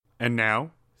And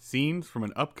now, scenes from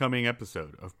an upcoming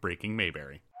episode of Breaking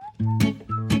Mayberry. Can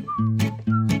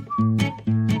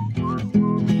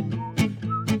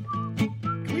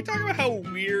we talk about how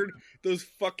weird those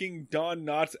fucking Don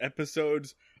Knotts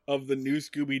episodes of the new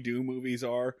Scooby-Doo movies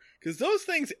are? Because those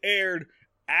things aired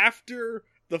after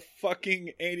the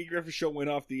fucking Andy Griffith Show went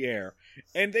off the air.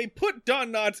 And they put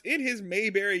Don Knotts in his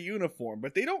Mayberry uniform,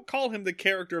 but they don't call him the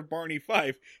character of Barney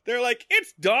Fife. They're like,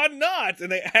 it's Don Knotts! And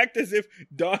they act as if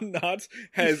Don Knotts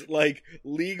has, like,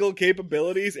 legal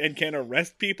capabilities and can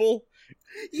arrest people.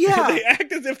 Yeah. They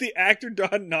act as if the actor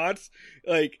Don Knotts,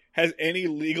 like, has any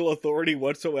legal authority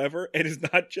whatsoever and is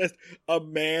not just a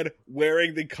man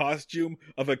wearing the costume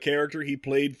of a character he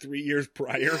played 3 years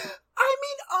prior. I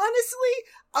mean, honestly,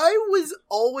 I was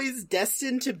always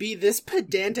destined to be this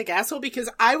pedantic asshole because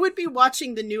I would be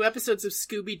watching the new episodes of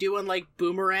Scooby-Doo on, like,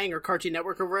 Boomerang or Cartoon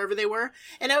Network or wherever they were,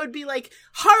 and I would be like,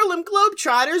 Harlem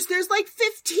Globetrotters, there's like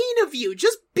 15 of you,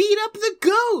 just beat up the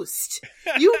ghost!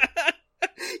 Your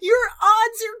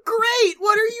odds are great,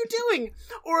 what are you doing?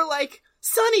 Or like,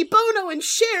 Sonny, Bono, and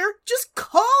Cher, just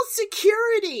call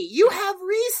security. You have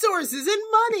resources and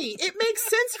money. It makes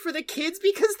sense for the kids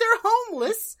because they're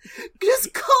homeless.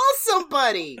 Just call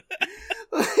somebody.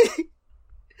 The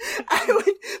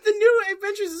new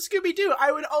Adventures of Scooby-Doo,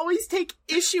 I would always take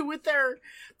issue with their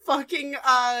fucking,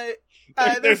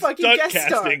 their fucking guest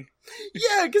star.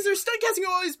 Yeah, because their stunt casting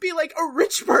will always be like a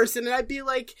rich person, and I'd be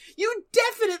like, you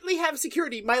definitely have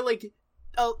security. My, like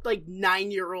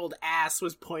 9-year-old ass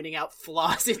was pointing out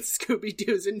flaws in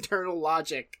Scooby-Doo's internal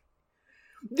logic.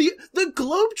 The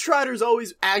Globetrotters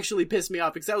always actually pissed me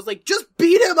off because I was like, just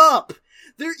beat him up!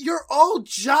 You're all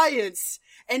giants,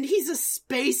 and he's a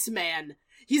spaceman.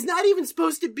 He's not even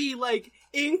supposed to be, like,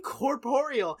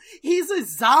 incorporeal. He's a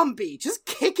zombie. Just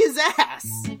kick his ass!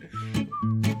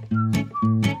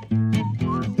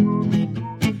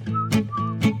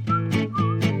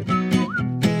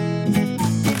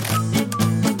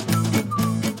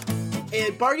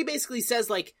 Barney basically says,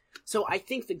 like, so I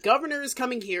think the governor is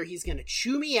coming here, he's gonna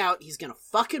chew me out, he's gonna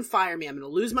fucking fire me, I'm gonna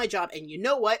lose my job, and you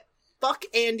know what? Fuck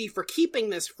Andy for keeping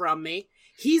this from me.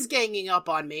 He's ganging up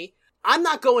on me. I'm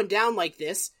not going down like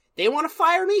this. They want to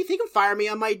fire me? They can fire me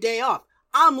on my day off.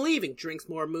 I'm leaving. Drinks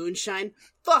more moonshine.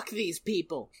 Fuck these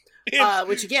people.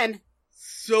 Which, again...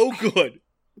 So good.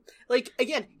 Like,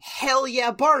 again, hell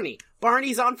yeah, Barney.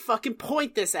 Barney's on fucking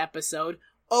point this episode.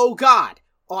 Oh, God.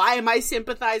 Why am I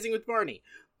sympathizing with Barney?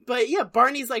 But yeah,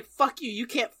 Barney's like, fuck you, you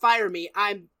can't fire me.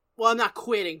 I'm not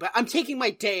quitting, but I'm taking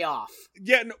my day off.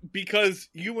 Yeah, no, because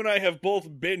you and I have both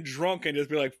been drunk and just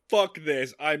be like, fuck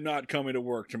this, I'm not coming to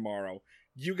work tomorrow.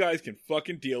 You guys can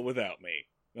fucking deal without me.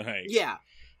 Like, yeah,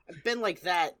 I've been like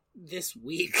that this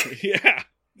week.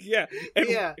 Yeah. And,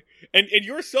 yeah. And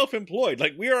you're self-employed.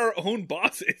 Like, we are our own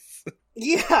bosses.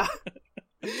 Yeah.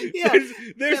 Yeah.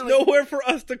 There's nowhere for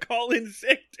us to call in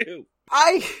sick to.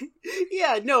 I've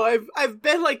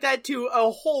been like that to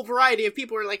a whole variety of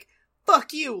people who are like,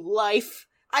 fuck you, life.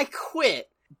 I quit.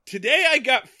 Today I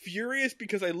got furious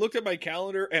because I looked at my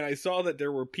calendar and I saw that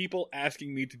there were people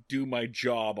asking me to do my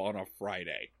job on a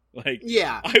Friday. Like,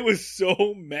 yeah. I was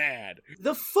so mad.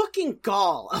 The fucking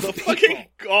gall of the people. Fucking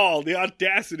gall, the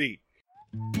audacity.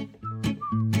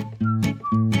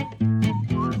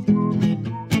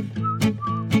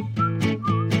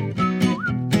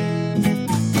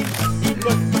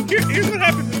 Here's what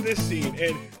happens in this scene,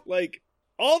 and, like,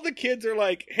 all the kids are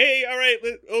like, hey, alright,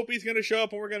 Opie's gonna show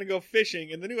up and we're gonna go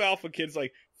fishing, and the new alpha kid's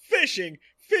like, fishing?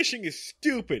 Fishing is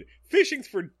stupid. Fishing's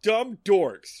for dumb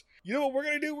dorks. You know what we're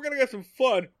gonna do? We're gonna have some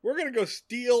fun. We're gonna go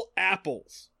steal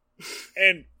apples.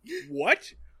 And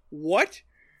what? What?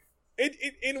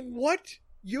 In what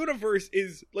universe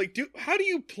is, like, how do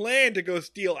you plan to go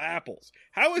steal apples?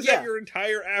 How is that your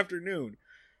entire afternoon?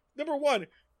 Number one,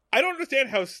 I don't understand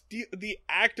how the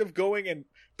act of going and...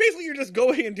 Basically, you're just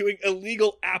going and doing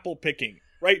illegal apple picking,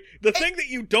 right? The thing that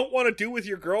you don't want to do with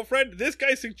your girlfriend, this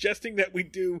guy's suggesting that we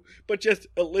do, but just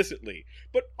illicitly.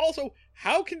 But also,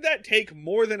 how can that take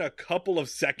more than a couple of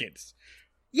seconds?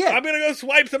 Yeah. I'm gonna go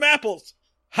swipe some apples.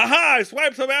 Haha, I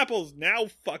swiped some apples. Now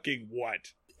fucking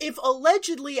what? If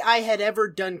allegedly I had ever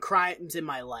done crimes in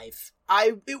my life,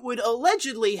 it would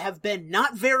allegedly have been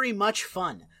not very much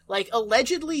fun. Like,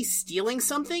 allegedly stealing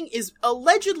something is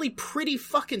allegedly pretty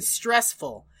fucking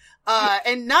stressful.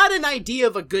 And not an idea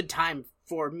of a good time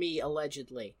for me,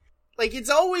 allegedly. Like, it's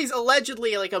always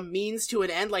allegedly like a means to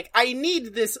an end. Like, I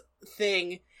need this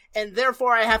thing, and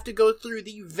therefore I have to go through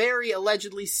the very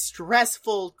allegedly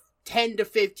stressful 10 to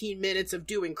 15 minutes of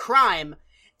doing crime,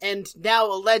 and now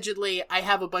allegedly I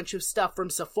have a bunch of stuff from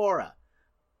Sephora.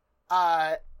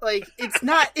 Like,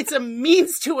 it's a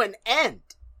means to an end.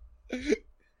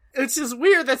 It's just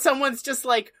weird that someone's just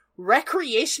like,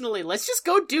 recreationally, let's just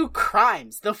go do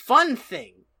crimes. The fun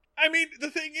thing. I mean, the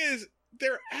thing is,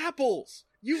 they're apples.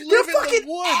 You live in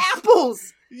the woods.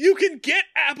 Apples! You can get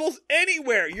apples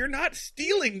anywhere. You're not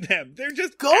stealing them. They're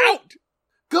just out.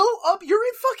 Go up. You're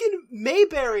in fucking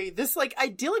Mayberry, this like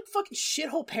idyllic fucking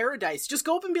shithole paradise. Just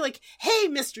go up and be like, hey,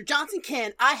 Mr. Johnson,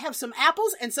 can I have some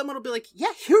apples? And someone will be like,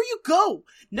 yeah, here you go.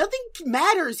 Nothing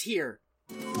matters here.